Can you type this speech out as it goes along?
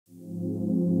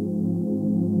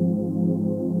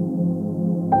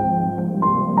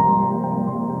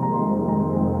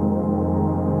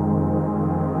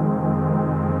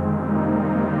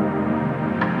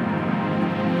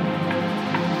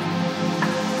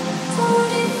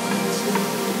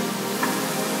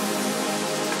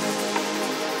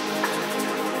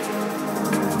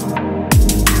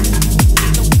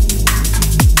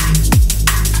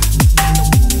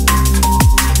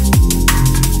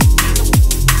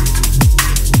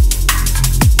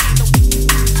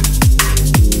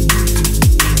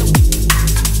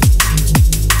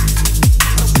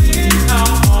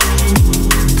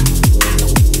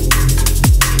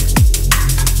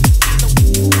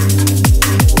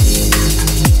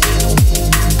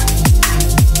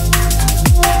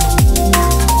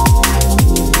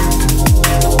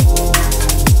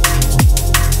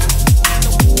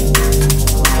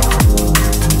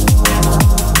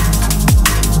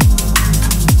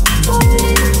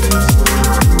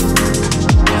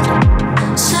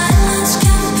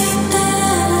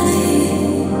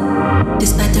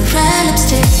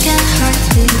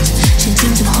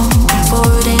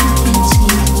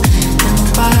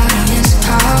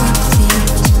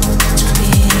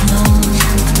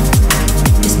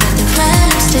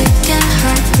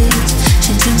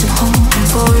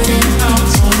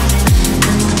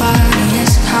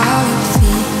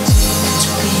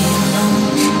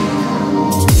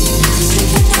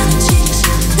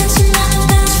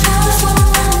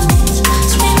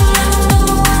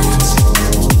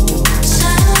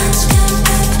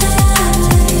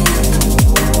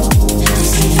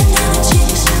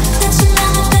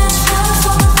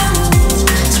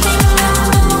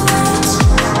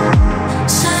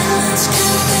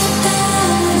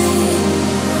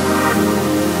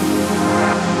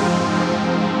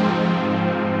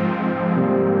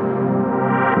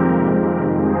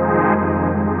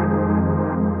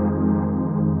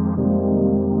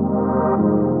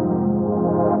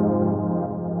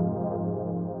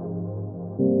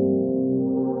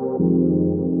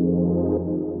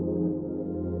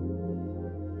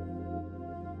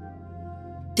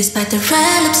Despite the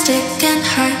red lipstick and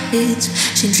heartbeats,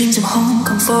 she dreams of home,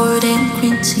 comfort and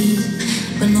green tea.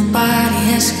 But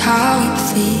nobody asks how it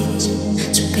feels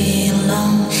to be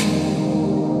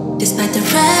alone. Despite the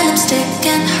red lipstick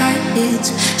and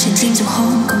heartbeats, she dreams of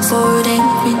home, comfort and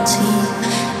green tea.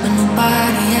 But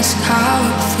nobody asks how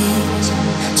it feels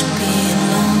to be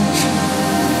alone.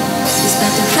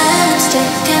 Despite the red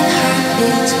lipstick and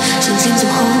heartbeats, she dreams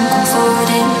of home, comfort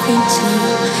and green tea.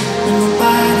 But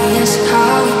nobody asks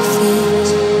how